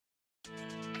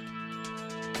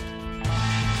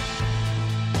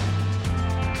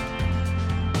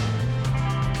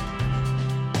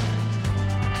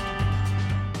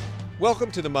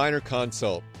Welcome to the Minor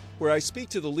Consult, where I speak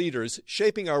to the leaders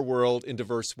shaping our world in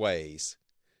diverse ways.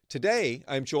 Today,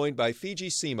 I'm joined by Fidji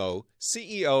Simo,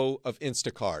 CEO of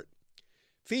Instacart.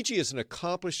 Fidji is an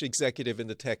accomplished executive in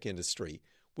the tech industry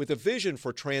with a vision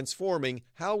for transforming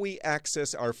how we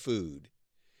access our food.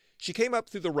 She came up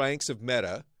through the ranks of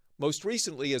Meta, most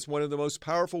recently as one of the most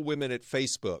powerful women at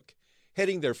Facebook,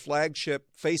 heading their flagship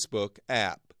Facebook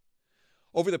app.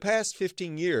 Over the past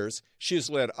 15 years, she has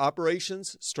led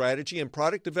operations, strategy, and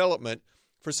product development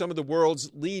for some of the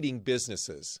world's leading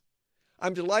businesses.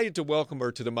 I'm delighted to welcome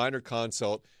her to the Minor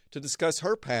Consult to discuss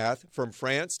her path from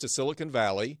France to Silicon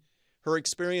Valley, her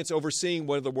experience overseeing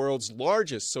one of the world's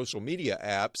largest social media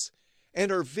apps,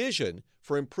 and her vision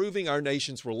for improving our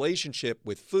nation's relationship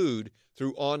with food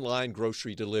through online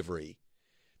grocery delivery.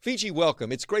 Fidji, welcome.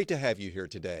 It's great to have you here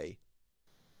today.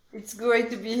 It's great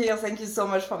to be here. Thank you so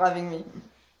much for having me.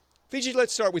 Fidji,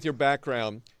 let's start with your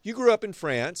background. You grew up in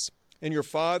France, and your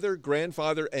father,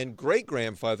 grandfather, and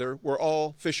great-grandfather were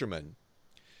all fishermen.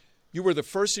 You were the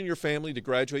first in your family to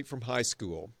graduate from high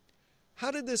school. How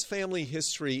did this family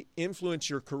history influence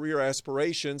your career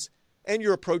aspirations and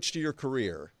your approach to your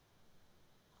career?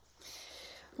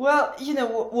 Well,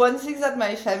 one thing that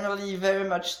my family very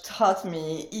much taught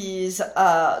me is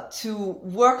to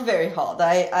work very hard.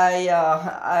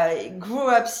 I grew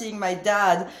up seeing my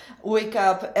dad wake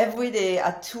up every day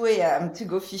at 2 a.m. to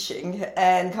go fishing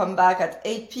and come back at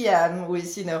 8 p.m.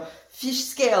 with, fish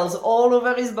scales all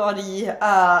over his body.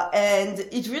 And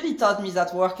it really taught me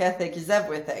that work ethic is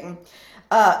everything.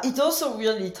 It also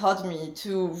really taught me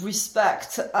to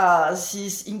respect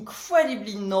this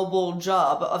incredibly noble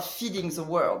job of feeding the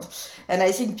world. And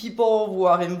I think people who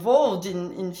are involved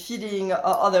in feeding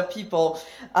other people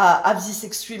have this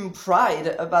extreme pride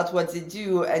about what they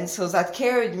do. And so that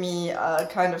carried me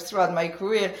kind of throughout my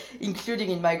career,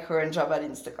 including in my current job at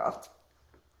Instacart.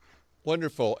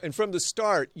 Wonderful. And from the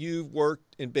start, you've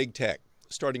worked in big tech,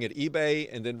 starting at eBay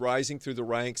and then rising through the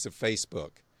ranks of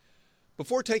Facebook.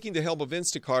 Before taking the helm of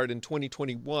Instacart in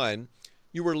 2021,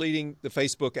 you were leading the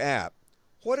Facebook app.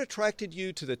 What attracted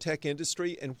you to the tech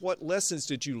industry, and what lessons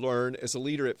did you learn as a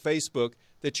leader at Facebook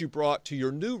that you brought to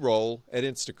your new role at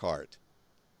Instacart?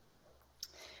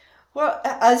 Well,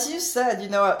 as you said,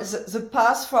 the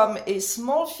path from a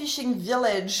small fishing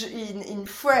village in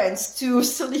France to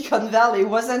Silicon Valley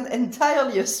wasn't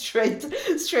entirely a straight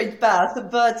path,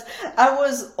 but I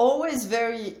was always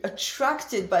very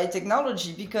attracted by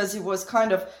technology because it was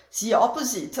kind of the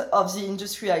opposite of the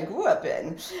industry I grew up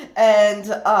in. And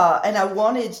I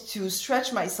wanted to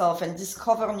stretch myself and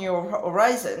discover new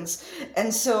horizons.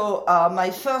 And so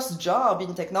my first job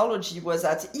in technology was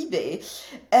at eBay.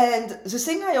 And the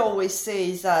thing I always say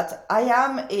is that I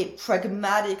am a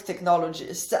pragmatic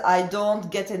technologist. I don't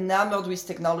get enamored with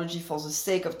technology for the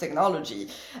sake of technology.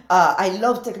 I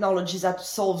love technology that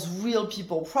solves real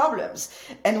people problems.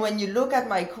 And when you look at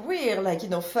my career,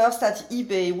 first at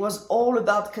eBay was all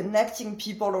about connecting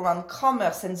people around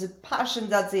commerce and the passion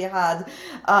that they had.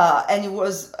 And it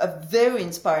was a very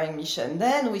inspiring mission.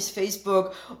 Then with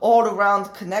Facebook, all around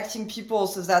connecting people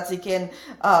so that they can,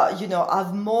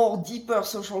 have more deeper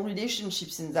social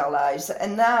relationships in their lives.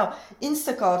 And now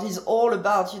Instacart is all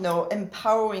about,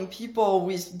 empowering people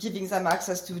with giving them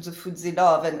access to the food they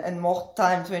love and more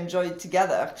time to enjoy it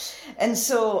together. And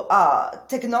so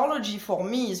technology for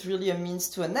me is really a means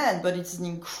to an end, but it's an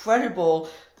incredible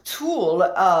tool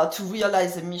to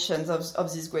realize the missions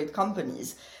of these great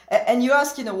companies. And you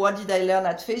ask, what did I learn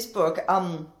at Facebook?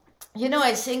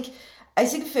 I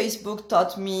think Facebook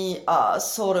taught me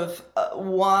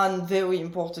one very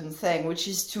important thing, which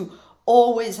is to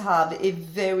always have a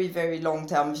very, very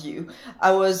long-term view.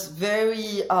 I was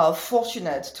very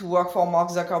fortunate to work for Mark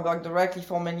Zuckerberg directly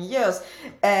for many years,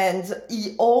 and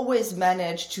he always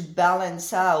managed to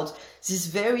balance out this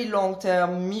very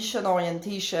long-term mission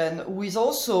orientation with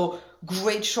also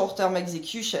great short-term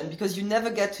execution, because you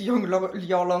never get to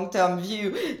your long-term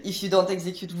view if you don't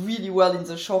execute really well in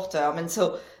the short term. And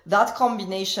so that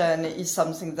combination is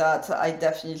something that I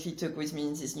definitely took with me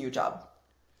in this new job.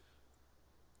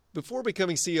 Before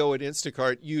becoming CEO at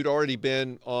Instacart, you'd already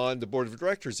been on the board of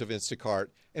directors of Instacart.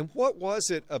 And what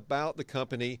was it about the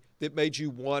company that made you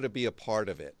want to be a part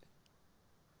of it?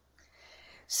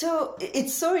 So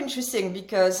it's so interesting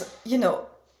because,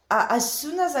 as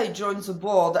soon as I joined the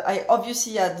board, I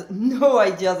obviously had no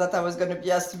idea that I was going to be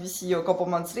asked to be CEO a couple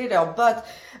months later. But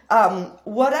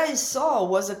what I saw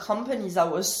was a company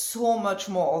that was so much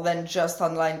more than just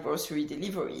online grocery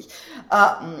delivery.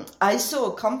 I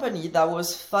saw a company that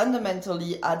was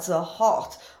fundamentally at the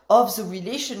heart of the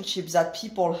relationships that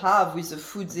people have with the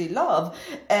food they love.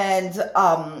 And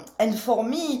for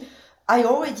me, I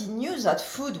already knew that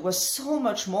food was so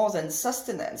much more than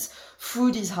sustenance.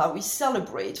 Food is how we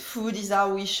celebrate. Food is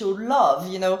how we show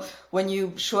love. You know, when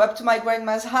you show up to my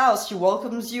grandma's house, she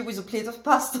welcomes you with a plate of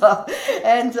pasta,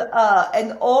 and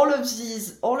all of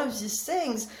these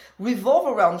things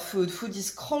revolve around food. Food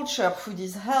is culture. Food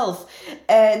is health.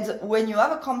 And when you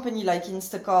have a company like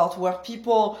Instacart, where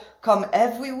people come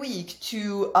every week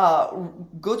to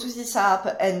go to this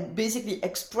app and basically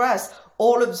express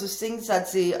all of the things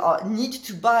that they need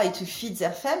to buy to feed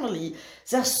their family,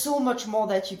 there's so much more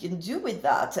that you can do with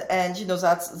that. And, you know,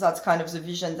 that's kind of the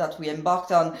vision that we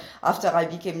embarked on after I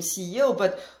became CEO.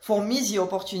 But for me, the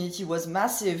opportunity was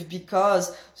massive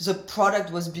because the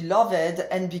product was beloved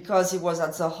and because it was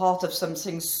at the heart of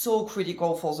something so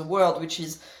critical for the world, which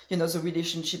is, you know, the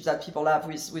relationship that people have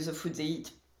with the food they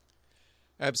eat.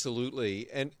 Absolutely.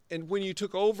 And when you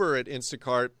took over at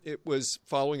Instacart, it was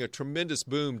following a tremendous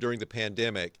boom during the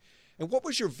pandemic. And what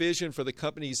was your vision for the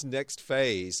company's next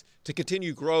phase to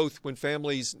continue growth when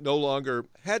families no longer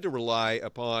had to rely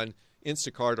upon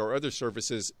Instacart or other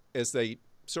services as they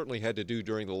certainly had to do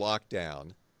during the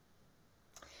lockdown?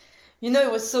 You know,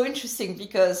 it was so interesting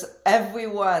because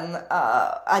everyone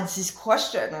had this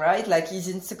question, right? Like,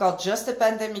 is Instacart just a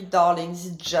pandemic darling? Is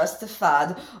it just a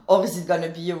fad? Or is it going to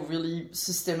be a really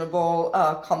sustainable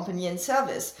company and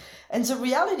service? And the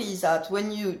reality is that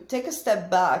when you take a step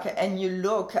back and you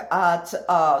look at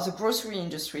the grocery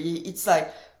industry, it's like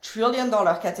 $1 trillion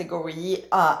category,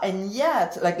 and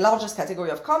yet, like, largest category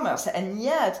of commerce, and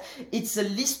yet it's the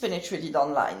least penetrated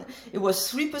online. It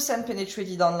was 3%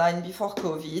 penetrated online before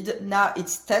COVID. Now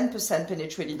it's 10%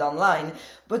 penetrated online.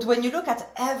 But when you look at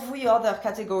every other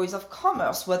categories of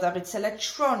commerce, whether it's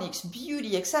electronics,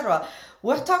 beauty, etc.,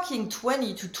 we're talking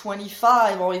 20 to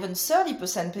 25 or even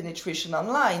 30% penetration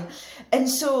online. And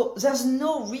so there's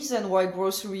no reason why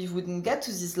grocery wouldn't get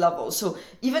to this level. So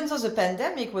even though the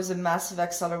pandemic was a massive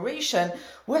acceleration,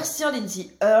 we're still in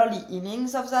the early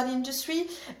innings of that industry.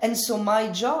 And so my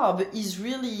job is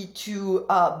really to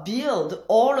build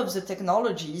all of the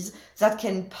technologies that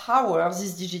can power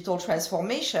this digital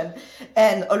transformation.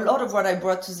 And a lot of what I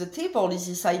brought to the table is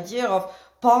this idea of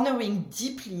partnering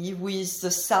deeply with the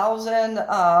 1,000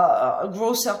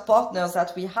 grocer partners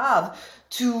that we have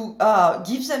to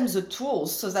give them the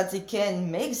tools so that they can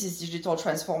make this digital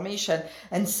transformation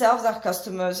and serve their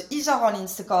customers either on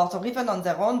Instacart or even on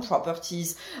their own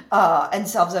properties and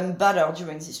serve them better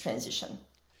during this transition.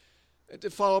 To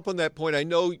follow up on that point, I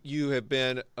know you have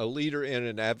been a leader and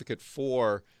an advocate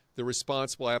for the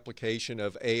responsible application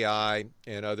of AI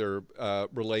and other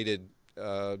related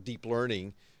deep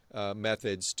learning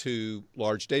methods to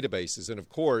large databases. And of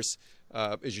course,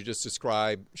 as you just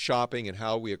described, shopping and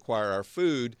how we acquire our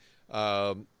food,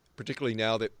 particularly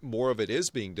now that more of it is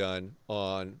being done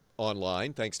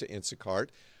online, thanks to Instacart,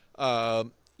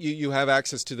 you have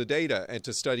access to the data and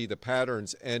to study the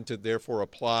patterns and to therefore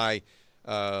apply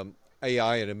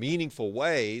AI in a meaningful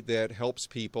way that helps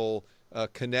people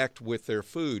connect with their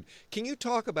food. Can you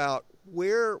talk about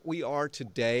where we are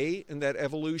today in that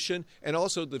evolution and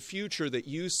also the future that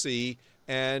you see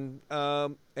and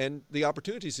the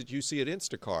opportunities that you see at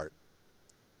Instacart?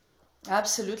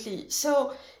 Absolutely.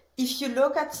 So if you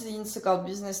look at the Instacart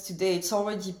business today, it's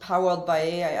already powered by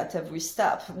AI at every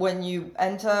step. When you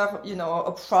enter, you know,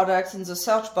 a product in the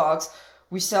search box,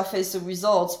 we surface the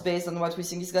results based on what we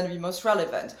think is going to be most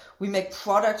relevant. We make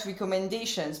product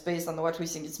recommendations based on what we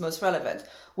think is most relevant.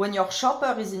 When your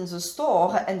shopper is in the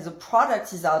store and the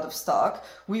product is out of stock,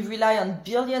 we rely on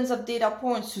billions of data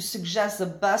points to suggest the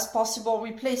best possible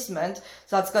replacement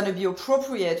that's going to be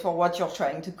appropriate for what you're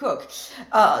trying to cook.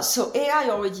 So AI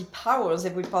already powers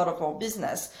every part of our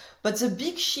business. But the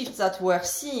big shift that we're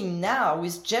seeing now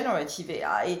with generative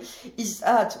AI is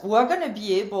that we're going to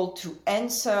be able to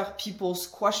answer people's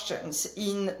questions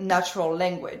in natural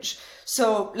language.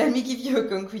 So let me give you a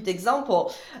concrete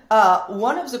example.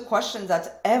 One of the questions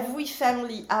that every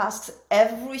family asks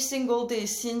every single day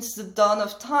since the dawn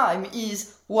of time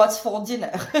is, what's for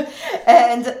dinner?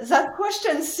 And that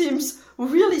question seems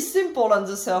really simple on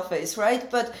the surface, right?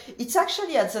 But it's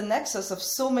actually at the nexus of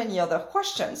so many other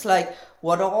questions, like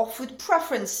what are our food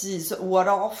preferences? What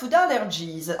are our food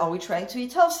allergies? Are we trying to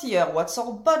eat healthier? What's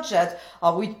our budget?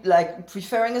 Are we like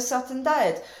preferring a certain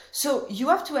diet? So you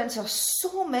have to answer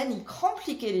so many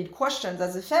complicated questions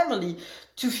as a family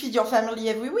to feed your family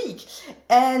every week.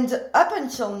 And up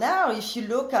until now, if you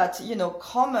look at,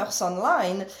 commerce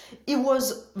online, it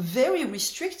was very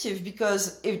restrictive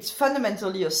because it's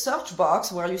fundamentally a search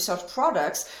box where you search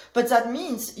products. But that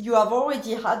means you have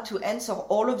already had to answer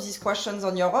all of these questions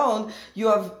on your own. You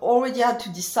have already had to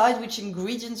decide which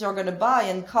ingredients you're going to buy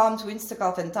and come to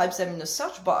Instacart and type them in a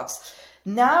search box.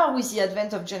 Now, with the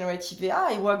advent of generative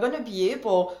AI, we're going to be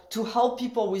able to help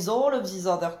people with all of these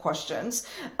other questions,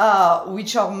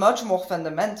 which are much more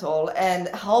fundamental, and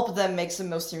help them make the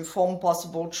most informed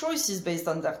possible choices based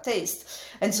on their taste.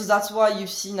 And so that's why you've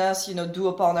seen us, do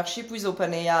a partnership with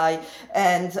OpenAI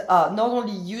and not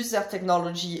only use their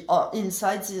technology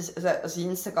inside the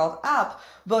Instacart app,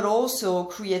 but also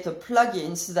create a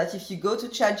plugin so that if you go to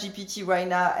ChatGPT right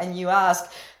now and you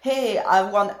ask, hey, I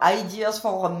want ideas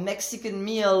for a Mexican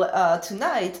meal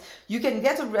tonight, you can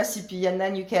get a recipe and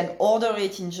then you can order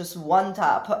it in just one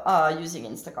tap using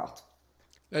Instacart.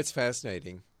 That's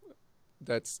fascinating.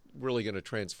 That's really going to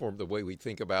transform the way we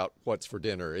think about what's for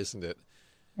dinner, isn't it?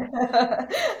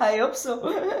 I hope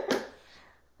so.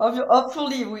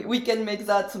 Hopefully, we can make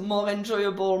that more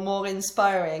enjoyable, more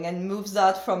inspiring, and move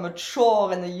that from a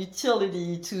chore and a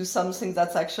utility to something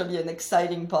that's actually an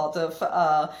exciting part of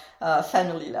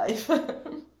family life.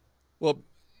 Well,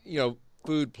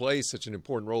 food plays such an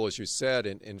important role, as you said,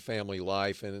 in family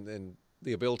life, and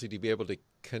the ability to be able to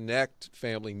connect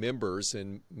family members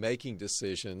in making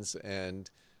decisions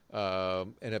and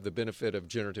have the benefit of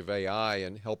generative AI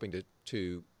and helping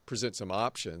to present some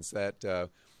options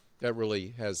that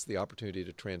really has the opportunity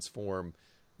to transform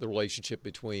the relationship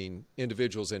between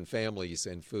individuals and families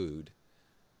and food.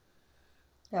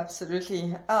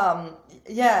 Absolutely.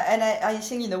 Yeah, and I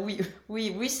think,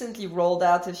 we recently rolled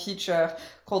out a feature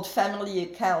called Family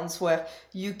Accounts where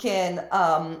you can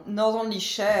not only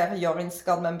share your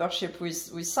Instacart membership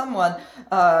with someone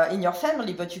in your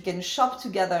family, but you can shop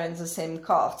together in the same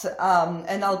cart.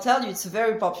 And I'll tell you, it's a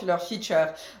very popular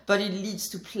feature, but it leads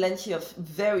to plenty of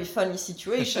very funny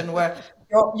situations where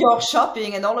you're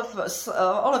shopping and all of a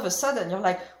sudden you're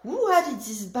like, who added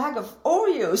this bag of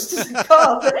Oreos to the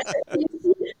cart?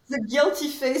 The guilty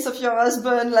face of your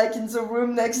husband like in the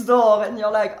room next door, and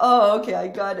you're like, oh, okay, I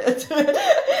got it.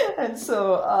 And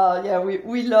so yeah,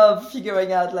 we love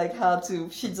figuring out like how to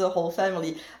feed the whole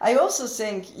family. I also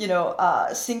think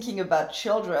thinking about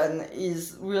children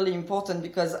is really important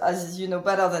because, as you know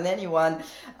better than anyone,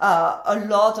 a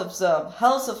lot of the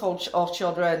health of our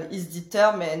children is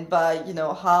determined by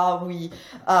how we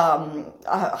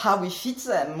feed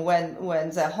them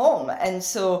when they're home. And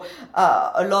so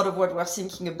a lot of what we're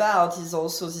thinking about is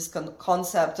also this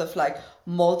concept of like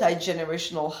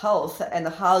multi-generational health, and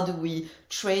how do we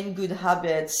train good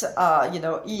habits in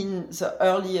the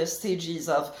earlier stages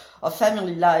of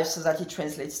family life so that it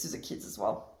translates to the kids as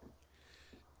well.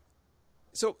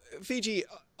 So Fidji,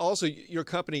 also your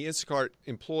company Instacart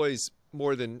employs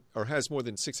has more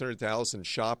than 600,000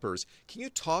 shoppers. Can you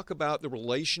talk about the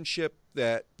relationship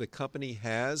that the company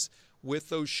has with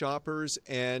those shoppers,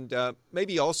 and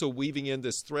maybe also weaving in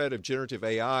this thread of generative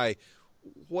AI?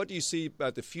 What do you see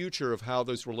about the future of how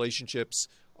those relationships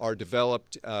are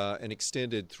developed and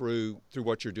extended through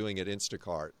what you're doing at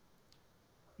Instacart?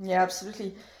 Yeah,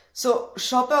 absolutely. So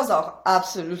shoppers are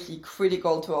absolutely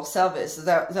critical to our service.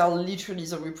 They're literally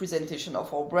the representation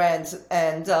of our brand.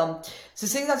 And the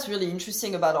thing that's really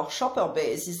interesting about our shopper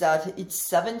base is that it's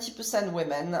 70%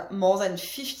 women, more than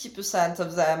 50%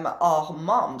 of them are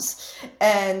moms.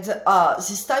 And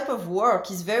this type of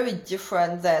work is very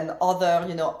different than other,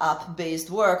 app-based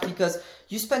work, because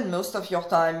you spend most of your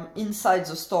time inside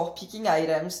the store picking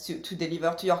items to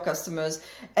deliver to your customers.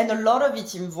 And a lot of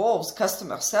it involves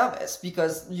customer service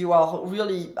because you are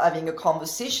really having a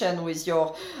conversation with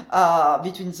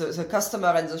between the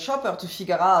customer and the shopper to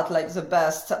figure out like the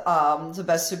best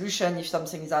solution if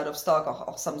something is out of stock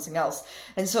or something else.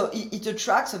 And so it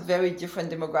attracts a very different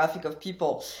demographic of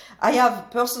people. I have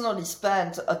personally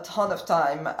spent a ton of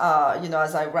time,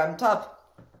 as I ramped up,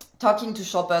 talking to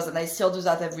shoppers, and I still do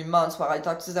that every month where I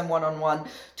talk to them one-on-one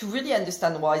to really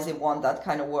understand why they want that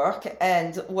kind of work.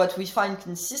 And what we find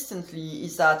consistently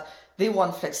is that they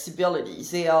want flexibility.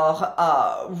 They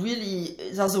are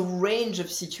there's a range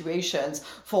of situations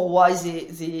for why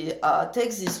they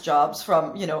take these jobs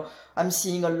from, I'm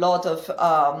seeing a lot of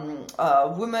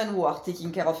women who are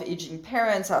taking care of aging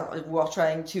parents, who are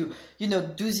trying to,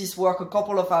 do this work a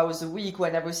couple of hours a week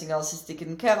when everything else is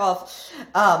taken care of.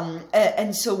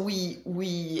 And so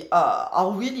we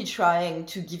are really trying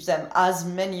to give them as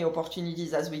many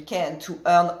opportunities as we can to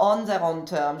earn on their own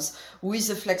terms with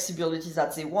the flexibility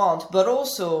that they want, but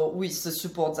also with the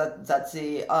support that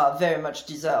they very much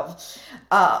deserve.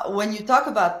 When you talk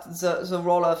about the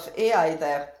role of AI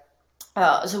there,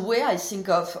 the way I think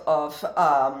of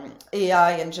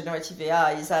AI and generative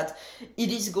AI is that it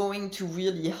is going to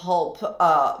really help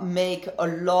make a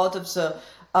lot of the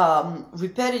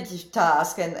repetitive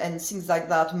tasks and things like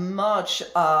that much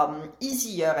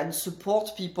easier and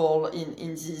support people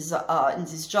in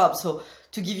these jobs. So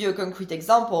to give you a concrete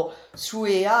example, through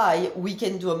AI, we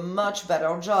can do a much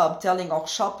better job telling our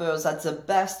shoppers that the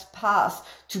best path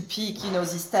to pick,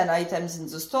 these 10 items in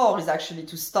the store is actually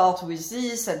to start with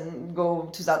this and go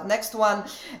to that next one.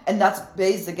 And that's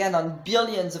based, again, on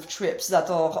billions of trips that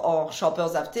our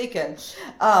shoppers have taken.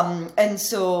 And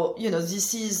so,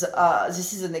 this is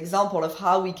an example of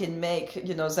how we can make,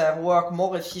 their work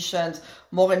more efficient,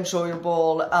 more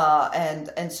enjoyable,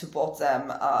 and support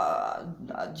them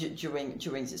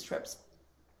during these trips.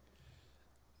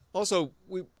 Also,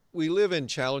 we live in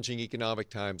challenging economic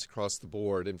times across the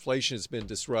board. Inflation has been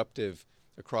disruptive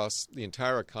across the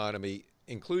entire economy,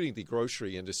 including the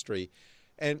grocery industry.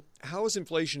 And how has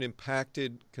inflation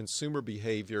impacted consumer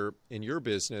behavior in your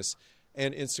business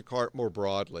and Instacart more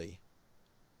broadly?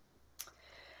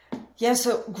 Yeah,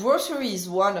 so grocery is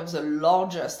one of the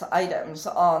largest items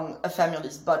on a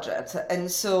family's budget. And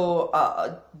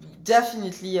so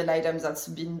definitely an item that's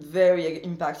been very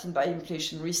impacted by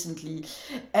inflation recently.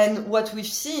 And what we've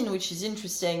seen, which is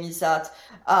interesting, is that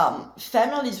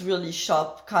families really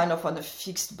shop kind of on a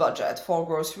fixed budget for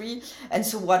grocery. And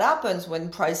so what happens when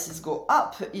prices go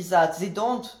up is that they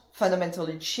don't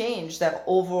fundamentally change their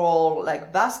overall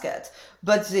basket,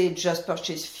 but they just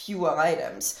purchase fewer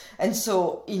items. And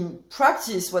so in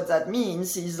practice, what that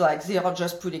means is they are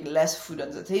just putting less food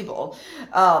on the table.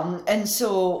 And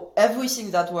so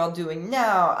everything that we're doing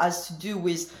now has to do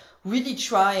with really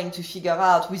trying to figure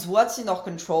out with what's in our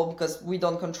control, because we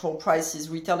don't control prices,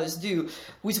 retailers do,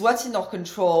 with what's in our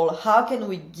control, how can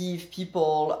we give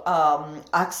people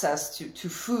access to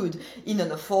food in an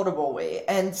affordable way?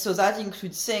 And so that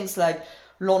includes things like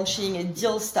launching a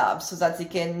deals tab so that they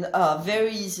can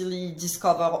very easily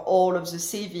discover all of the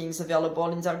savings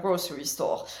available in their grocery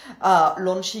store.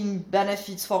 Launching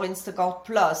benefits for Instacart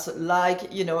Plus,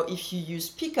 if you use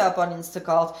pickup on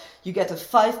Instacart, you get a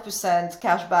 5%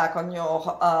 cash back on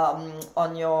your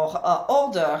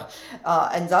order,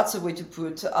 and that's a way to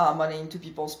put money into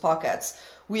people's pockets.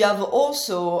 We have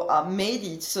also made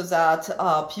it so that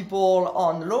people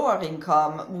on lower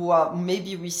income who are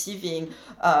maybe receiving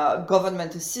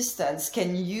government assistance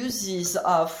can use these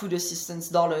food assistance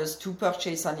dollars to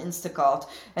purchase on Instacart.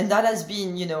 And that has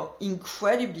been,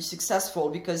 incredibly successful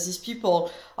because these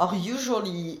people are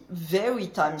usually very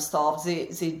time-starved.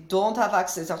 They don't have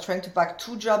access. They're trying to pack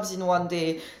 2 jobs in one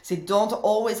day. They don't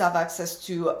always have access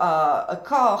to a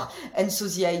car. And so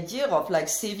the idea of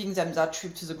saving them that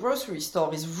trip to the grocery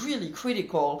store is really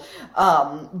critical,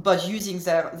 but using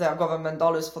their government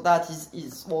dollars for that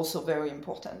is also very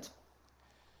important.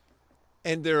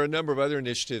 And there are a number of other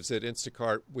initiatives that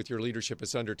Instacart, with your leadership,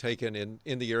 has undertaken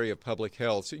in the area of public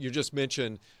health. So you just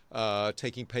mentioned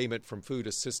taking payment from food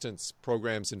assistance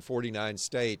programs in 49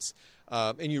 states.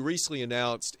 And you recently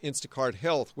announced Instacart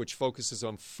Health, which focuses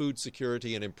on food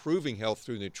security and improving health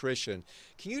through nutrition.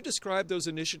 Can you describe those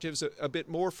initiatives a bit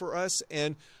more for us?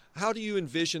 And how do you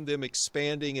envision them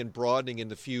expanding and broadening in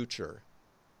the future?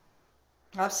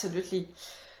 Absolutely.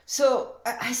 So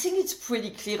I think it's pretty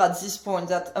clear at this point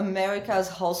that America's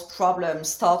health problem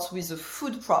starts with a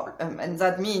food problem, and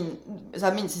that means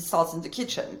it starts in the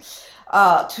kitchen.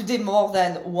 Today, more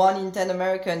than 1 in 10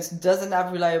 Americans doesn't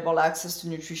have reliable access to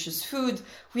nutritious food.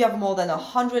 We have more than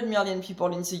 100 million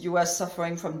people in the US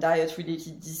suffering from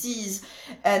diet-related disease.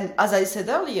 And as I said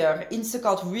earlier,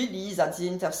 Instacart really is at the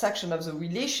intersection of the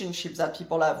relationship that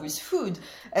people have with food,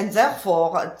 and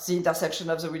therefore at the intersection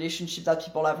of the relationship that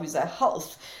people have with their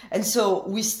health. And so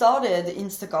we started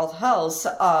Instacart Health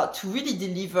to really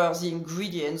deliver the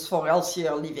ingredients for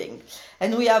healthier living.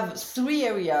 And we have 3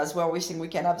 areas where we think we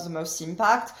can have the most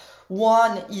impact.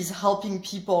 One is helping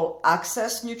people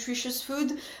access nutritious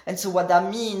food. And so what that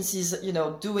means is,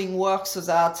 doing work so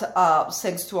that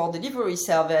thanks to our delivery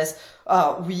service,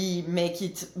 we make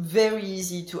it very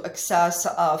easy to access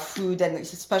food, and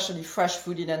especially fresh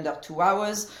food, in under 2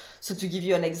 hours. So to give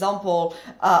you an example,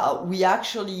 we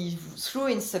actually,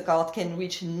 through Instacart, can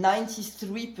reach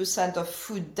 93% of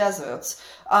food deserts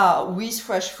with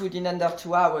fresh food in under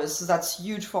 2 hours. So that's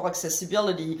huge for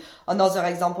accessibility. Another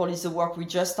example is the work we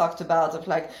just talked about of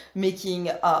like making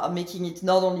it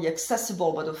not only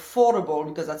accessible but affordable,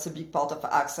 because that's a big part of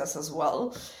access as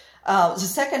well. The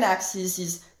second axis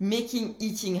is making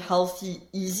eating healthy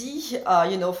easy.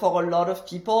 For a lot of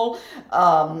people,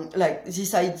 like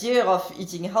this idea of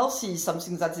eating healthy is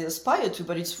something that they aspire to,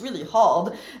 but it's really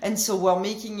hard. And so we're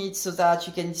making it so that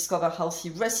you can discover healthy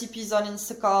recipes on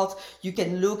Instacart. You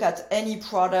can look at any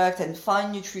product and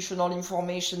find nutritional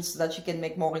information so that you can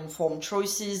make more informed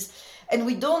choices. And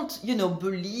we don't,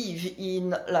 believe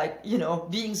in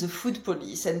being the food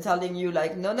police and telling you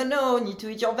like, no, need to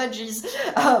eat your veggies.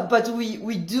 But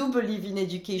we do believe in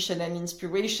education and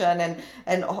inspiration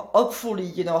and hopefully,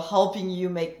 helping you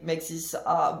make these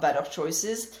better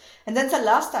choices. And then the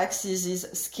last axis is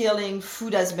scaling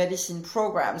food as medicine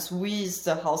programs with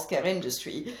the healthcare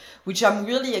industry, which I'm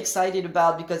really excited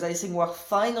about because I think we're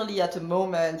finally at a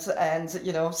moment, and,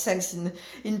 thanks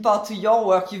in part to your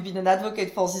work, you've been an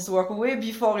advocate for this work way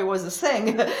before it was a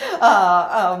thing.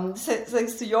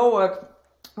 Thanks to your work,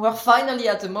 we're finally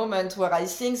at a moment where I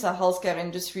think the healthcare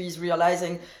industry is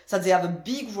realizing that they have a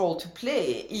big role to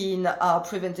play in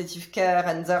preventative care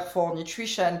and therefore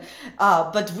nutrition,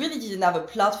 but really didn't have a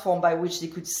platform by which they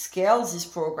could scale these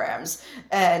programs.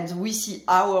 And we see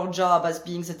our job as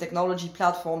being the technology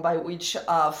platform by which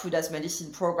food as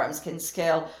medicine programs can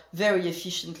scale very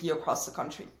efficiently across the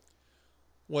country.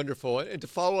 Wonderful. And to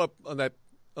follow up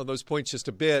on those points just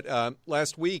a bit,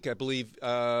 last week, I believe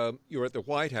you were at the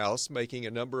White House making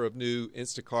a number of new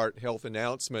Instacart health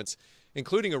announcements,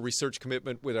 including a research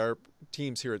commitment with our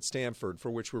teams here at Stanford,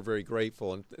 for which we're very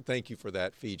grateful. And thank you for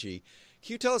that, Fidji.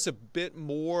 Can you tell us a bit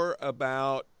more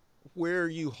about where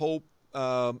you hope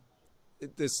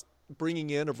this bringing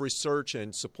in of research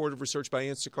and support of research by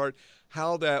Instacart,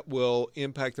 how that will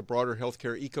impact the broader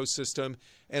healthcare ecosystem,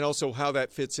 and also how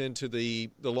that fits into the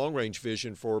long-range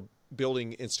vision for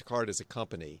building Instacart as a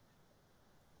company?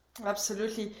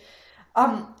 Absolutely.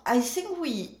 I think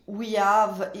we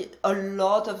have a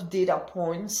lot of data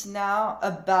points now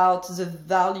about the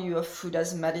value of food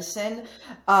as medicine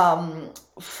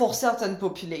for certain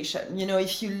population.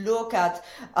 If you look at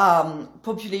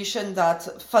population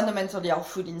that fundamentally are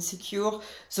food insecure,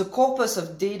 the corpus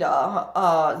of data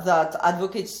that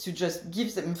advocates to just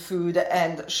give them food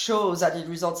and shows that it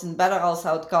results in better health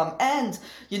outcome and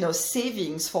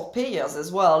savings for payers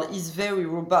as well is very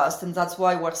robust, and that's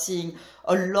why we're seeing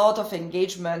a lot of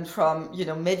engagement from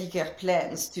Medicare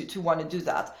plans to want to do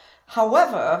that.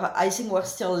 However, I think we're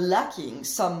still lacking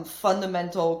some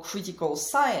fundamental critical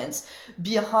science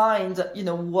behind,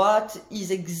 what is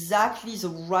exactly the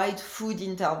right food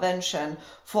intervention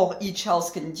for each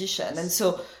health condition. And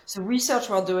so the research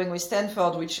we're doing with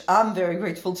Stanford, which I'm very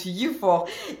grateful to you for,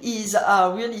 is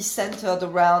really centered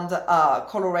around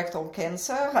colorectal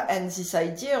cancer and this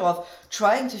idea of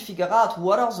trying to figure out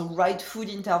what are the right food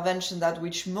interventions at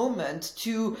which moment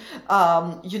to,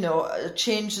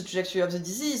 change the trajectory of the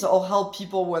disease or help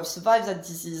people who have survived that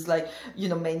disease,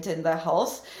 maintain their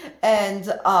health. And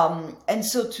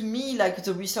so to me, like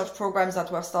the research programs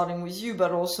that we're starting with you,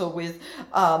 but also with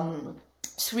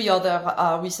 3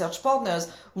 other research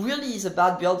partners, really is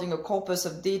about building a corpus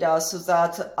of data so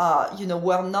that,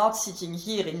 we're not sitting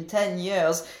here in 10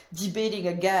 years debating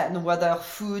again whether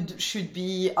food should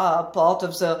be part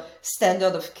of the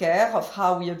standard of care of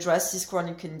how we address these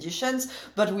chronic conditions,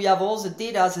 but we have all the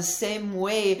data the same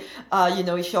way.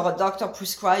 If you're a doctor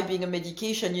prescribing a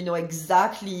medication, you know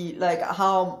exactly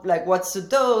what's the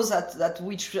dose at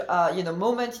which,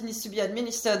 moment it needs to be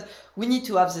administered. We need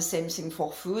to have the same thing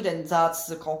for food, and that's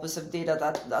the corpus of data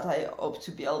that I hope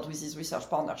to build with these research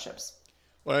partnerships.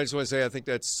 Well, I just want to say I think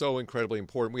that's so incredibly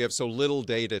important. We have so little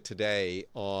data today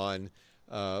on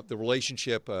the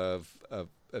relationship of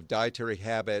dietary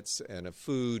habits and of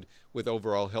food with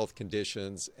overall health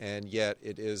conditions, and yet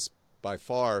it is by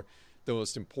far the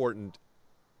most important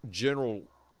general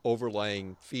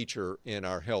overlaying feature in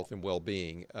our health and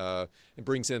well-being. It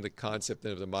brings in the concept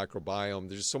of the microbiome.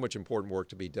 There's so much important work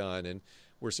to be done, and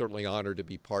we're certainly honored to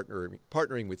be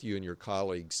partnering with you and your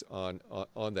colleagues on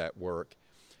that work.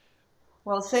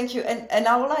 Well, thank you. And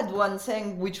I will add one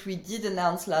thing which we did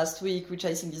announce last week, which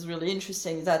I think is really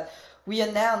interesting, that we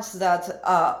announced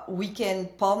that we can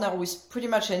partner with pretty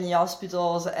much any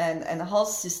hospitals and health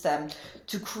system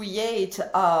to create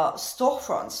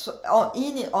storefronts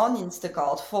on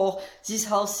Instacart for this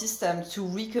health system to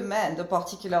recommend a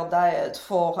particular diet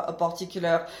for a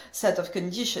particular set of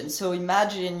conditions. So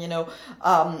imagine,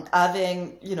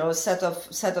 having, a set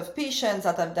of patients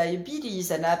that have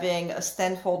diabetes and having a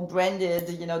Stanford branded,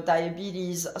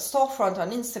 diabetes storefront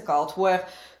on Instacart where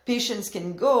patients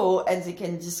can go and they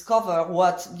can discover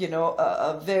what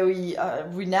a very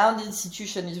renowned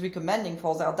institution is recommending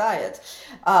for their diet.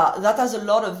 That has a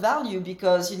lot of value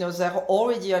because they're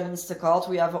already on Instacart.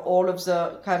 We have all of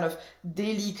the kind of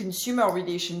daily consumer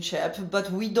relationship, but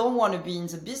we don't want to be in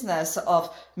the business of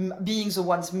being the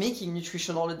ones making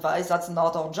nutritional advice. That's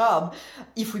not our job.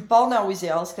 If we partner with the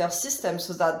healthcare system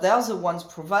so that they're the ones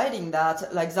providing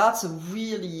that, like that's a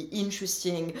really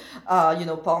interesting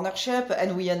partnership.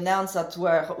 And we announced that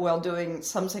we're doing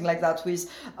something like that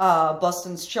with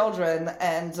Boston's children,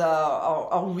 and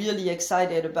are really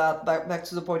excited about back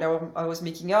to the point I was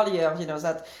making earlier,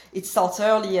 that it starts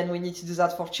early and we need to do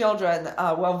that for children.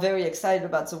 We're very excited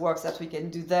about the work that we can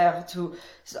do there to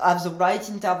have the right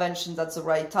interventions at the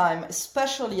right time,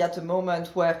 especially at a moment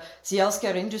where the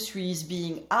healthcare industry is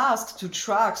being asked to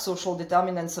track social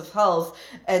determinants of health.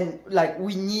 And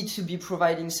we need to be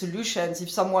providing solutions. If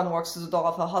someone walks to the door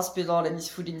of a hospital and is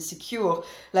food insecure,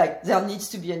 there needs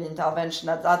to be an intervention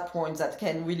at that point that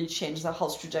can really change the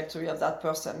health trajectory of that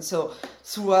person. So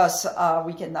through us,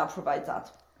 we can now provide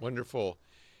that. Wonderful.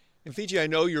 And Fidji, I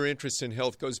know your interest in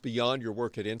health goes beyond your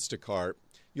work at Instacart.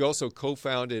 You also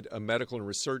co-founded a medical and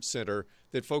research center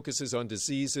that focuses on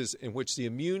diseases in which the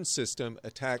immune system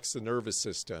attacks the nervous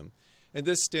system. And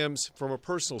this stems from a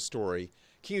personal story.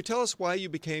 Can you tell us why you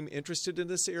became interested in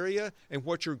this area and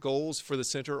what your goals for the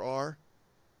center are?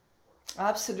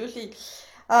 Absolutely.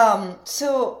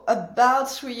 So about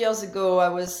 3 years ago, I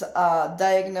was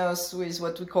diagnosed with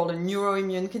what we call a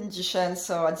neuroimmune condition.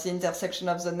 So at the intersection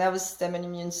of the nervous system and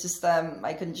immune system,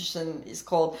 my condition is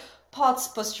called POTS,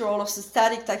 postural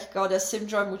orthostatic tachycardia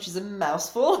syndrome, which is a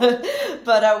mouthful.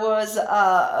 But I was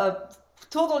a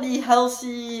totally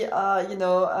healthy,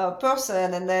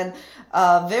 person. And then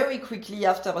very quickly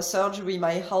after a surgery,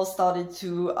 my health started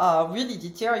to really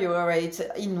deteriorate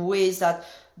in ways that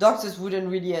doctors wouldn't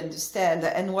really understand.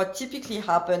 And what typically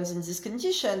happens in these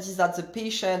conditions is that the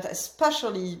patient,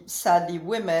 especially sadly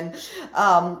women,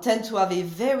 tend to have a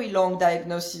very long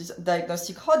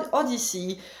diagnostic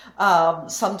odyssey,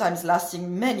 sometimes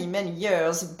lasting many, many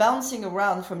years, bouncing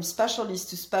around from specialist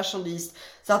to specialist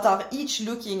that are each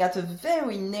looking at a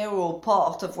very narrow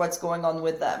part of what's going on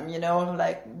with them,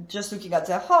 just looking at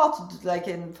their heart,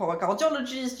 for a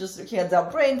cardiologist, just looking at their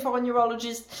brain for a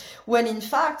neurologist, when in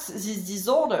fact these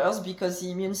disorders, because the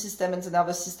immune system and the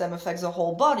nervous system affects the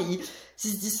whole body,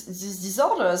 these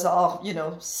disorders are,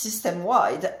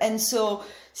 system-wide. And so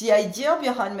the idea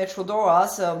behind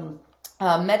Metrodora's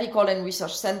medical and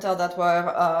research center that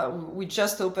we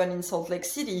just opened in Salt Lake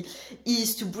City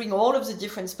is to bring all of the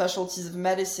different specialties of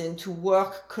medicine to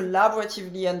work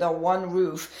collaboratively under one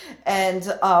roof and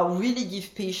really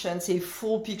give patients a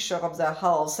full picture of their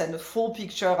health and a full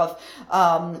picture of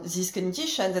these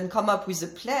conditions, and come up with a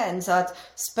plan that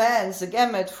spans the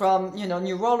gamut from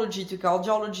neurology to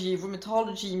cardiology,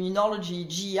 rheumatology, immunology,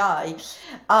 GI,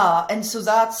 and so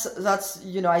that's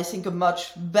I think a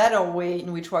much better way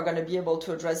in which we're going to be able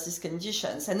to address these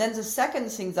conditions. And then the second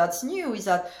thing that's new is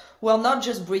that we're not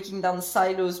just breaking down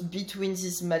silos between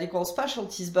these medical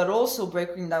specialties, but also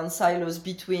breaking down silos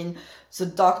between the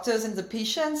doctors and the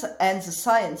patients and the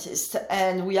scientists.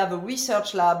 And we have a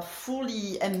research lab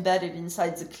fully embedded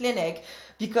inside the clinic,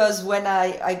 because when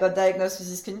I got diagnosed with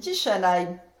this condition,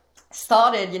 I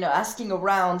started, asking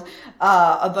around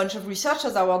a bunch of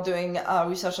researchers that were doing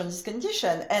research on this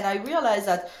condition. And I realized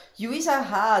that you either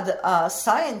had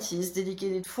scientists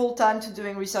dedicated full-time to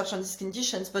doing research on these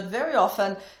conditions, but very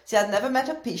often they had never met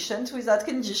a patient with that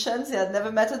condition. They had never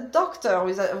met a doctor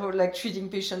treating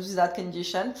patients with that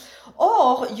condition.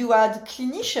 Or you had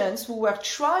clinicians who were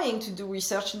trying to do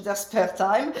research in their spare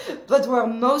time, but were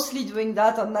mostly doing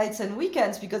that on nights and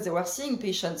weekends because they were seeing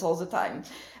patients all the time.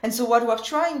 And so what we're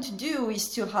trying to do is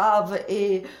to have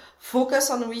a focus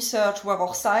on research where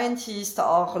our scientists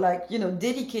are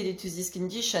dedicated to these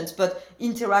conditions, but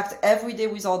interact every day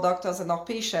with our doctors and our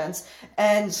patients,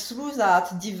 and through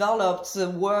that develop the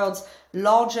world's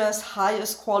largest,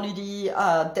 highest quality,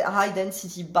 high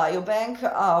density biobank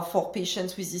for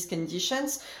patients with these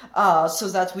conditions, so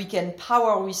that we can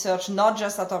power research not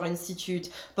just at our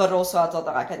institute, but also at other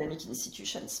academic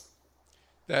institutions.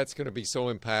 That's going to be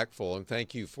so impactful, and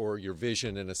thank you for your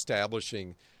vision in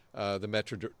establishing the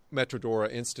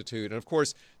Metrodora Institute. And of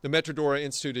course, the Metrodora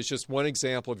Institute is just one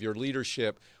example of your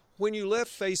leadership. When you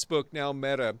left Facebook, now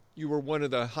Meta, you were one of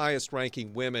the highest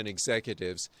ranking women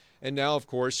executives. And now, of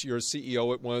course, you're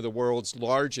CEO at one of the world's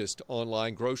largest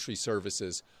online grocery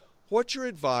services. What's your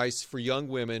advice for young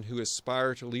women who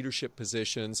aspire to leadership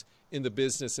positions in the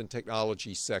business and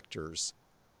technology sectors?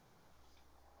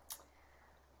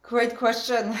 Great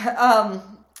question.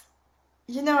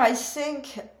 I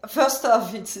think first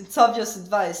off, it's obvious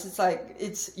advice. It's like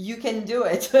you can do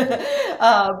it,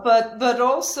 but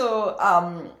also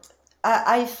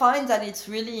I find that it's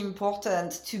really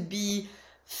important to be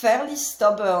fairly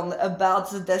stubborn about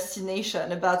the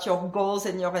destination, about your goals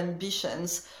and your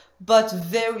ambitions, but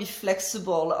very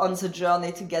flexible on the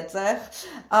journey to get there.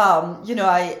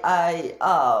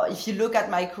 If you look at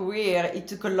my career, it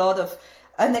took a lot of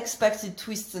unexpected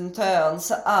twists and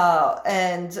turns,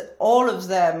 and all of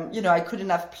them, I couldn't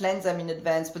have planned them in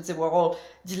advance, but they were all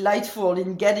delightful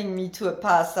in getting me to a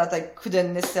path that I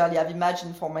couldn't necessarily have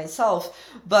imagined for myself.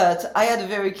 But I had a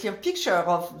very clear picture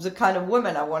of the kind of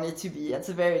woman I wanted to be, at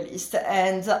the very least.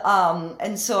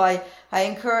 And so I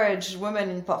encourage women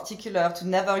in particular to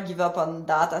never give up on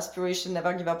that aspiration,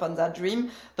 never give up on that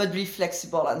dream, but be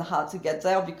flexible on how to get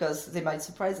there, because they might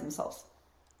surprise themselves.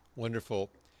 Wonderful.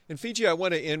 And Fidji, I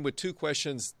want to end with two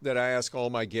questions that I ask all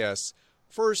my guests.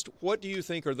 First, what do you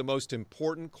think are the most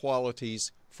important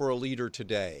qualities for a leader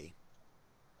today?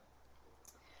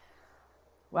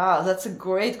 Wow, that's a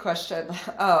great question.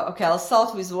 Okay, I'll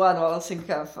start with one while I think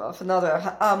of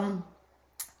another.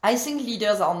 I think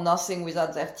leaders are nothing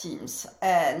without their teams.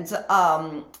 And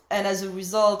as a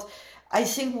result, I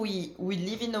think we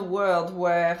live in a world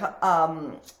where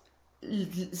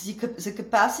the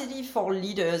capacity for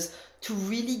leaders to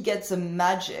really get the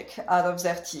magic out of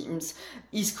their teams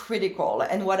is critical.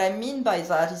 And what I mean by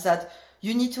that is that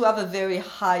you need to have a very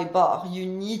high bar. You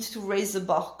need to raise the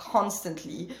bar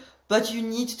constantly, but you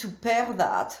need to pair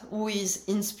that with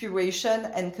inspiration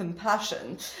and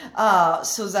compassion,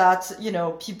 so that,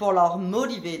 people are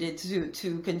motivated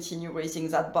to continue raising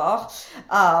that bar.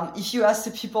 If you ask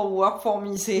the people who work for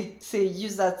me, they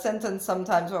use that sentence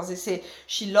sometimes where they say,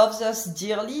 she loves us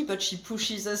dearly, but she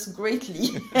pushes us greatly.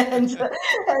 and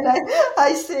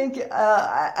I think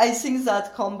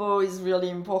that combo is really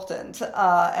important.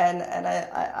 And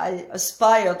I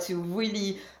aspire to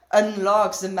really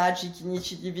unlock the magic in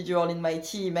each individual in my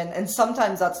team, and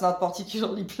sometimes that's not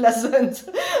particularly pleasant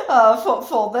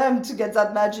for them to get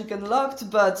that magic unlocked,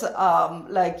 but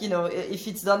if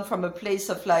it's done from a place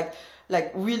of like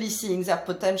really seeing their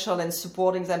potential and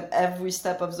supporting them every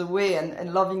step of the way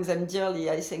and loving them dearly,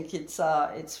 I think it's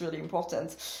really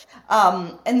important.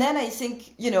 And then I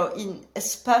think,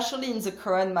 especially in the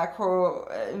current macro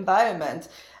environment,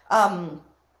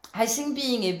 I think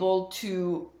being able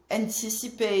to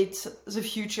anticipate the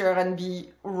future and be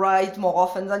right more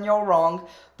often than you're wrong,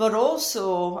 but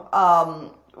also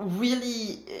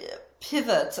really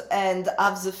pivot and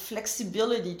have the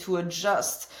flexibility to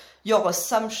adjust your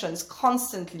assumptions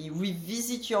constantly,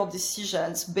 revisit your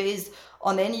decisions based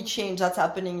on any change that's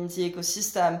happening in the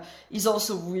ecosystem is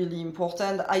also really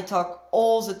important. I talk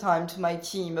all the time to my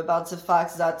team about the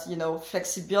fact that,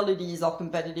 flexibility is our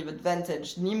competitive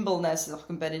advantage, nimbleness is our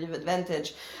competitive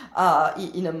advantage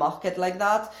in a market like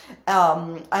that.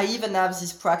 I even have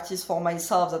this practice for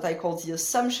myself that I call the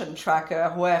assumption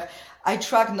tracker, where I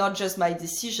track not just my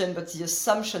decision, but the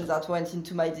assumptions that went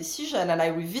into my decision, and I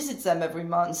revisit them every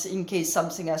month in case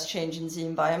something has changed in the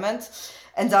environment.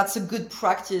 And that's a good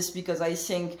practice, because I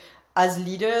think as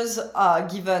leaders,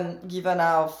 given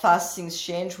how fast things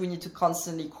change, we need to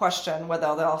constantly question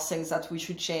whether there are things that we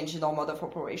should change in our mode of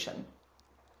operation.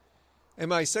 And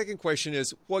my second question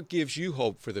is, what gives you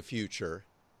hope for the future?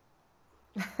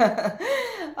 I'm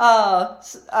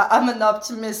an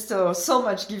optimist, so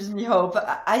much gives me hope.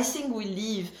 I think we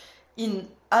live in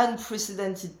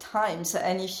unprecedented times,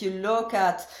 and if you look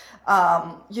at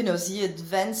the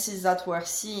advances that we're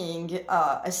seeing,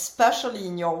 especially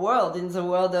in your world, in the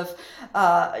world of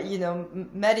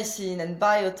medicine and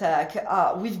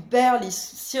biotech, we've barely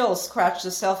still scratched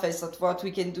the surface of what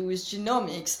we can do with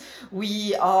genomics.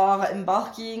 We are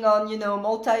embarking on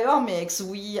multiomics.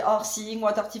 We are seeing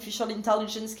what artificial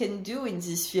intelligence can do in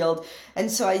this field,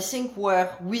 and so I think we're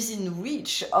within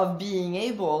reach of being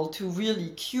able to really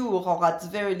cure, or at the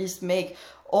very least make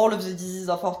all of the diseases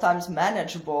of our times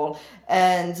manageable,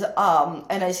 and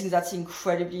I think that's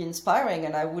incredibly inspiring,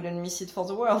 and I wouldn't miss it for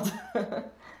the world.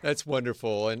 That's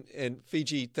wonderful. And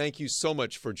Fidji, thank you so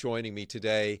much for joining me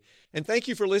today. And thank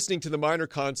you for listening to the Minor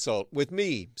Consult with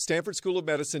me, Stanford School of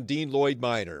Medicine Dean Lloyd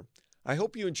Minor. I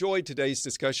hope you enjoyed today's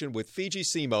discussion with Fidji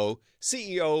Simo,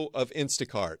 CEO of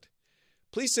Instacart.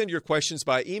 Please send your questions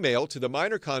by email to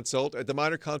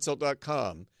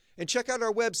theminorconsult@theminorconsult.com and check out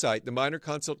our website,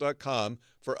 theminorconsult.com,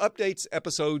 for updates,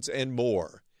 episodes, and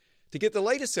more. To get the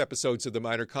latest episodes of The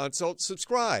Minor Consult,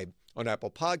 subscribe on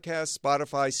Apple Podcasts,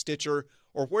 Spotify, Stitcher,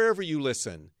 or wherever you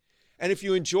listen. And if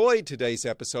you enjoyed today's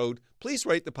episode, please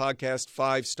rate the podcast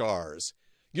 5 stars.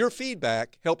 Your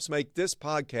feedback helps make this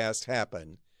podcast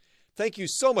happen. Thank you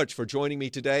so much for joining me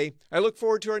today. I look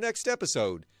forward to our next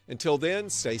episode. Until then,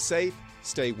 stay safe,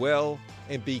 stay well,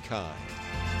 and be kind.